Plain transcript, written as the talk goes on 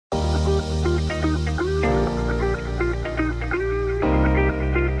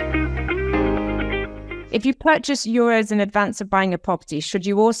If you purchase euros in advance of buying a property, should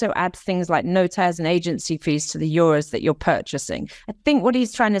you also add things like notaires and agency fees to the euros that you're purchasing? I think what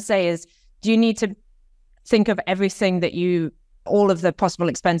he's trying to say is, do you need to think of everything all of the possible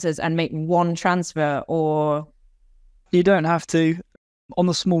expenses and make one transfer, or? You don't have to. On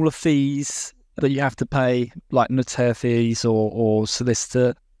the smaller fees that you have to pay, like notaire fees or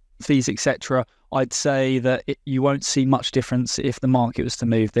solicitor fees, etc., I'd say that you won't see much difference if the market was to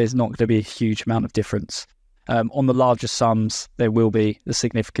move. There's not going to be a huge amount of difference. On the larger sums, there will be a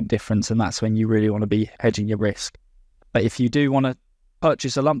significant difference, and that's when you really want to be hedging your risk. But if you do want to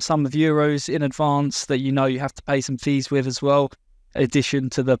purchase a lump sum of euros in advance that you know you have to pay some fees with as well, in addition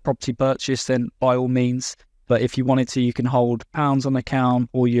to the property purchase, then by all means. But if you wanted to, you can hold pounds on account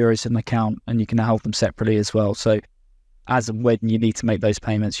or euros on account, and you can hold them separately as well. So as and when you need to make those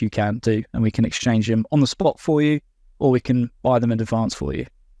payments, you can do, and we can exchange them on the spot for you, or we can buy them in advance for you.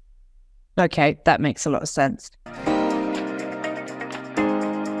 Okay, that makes a lot of sense.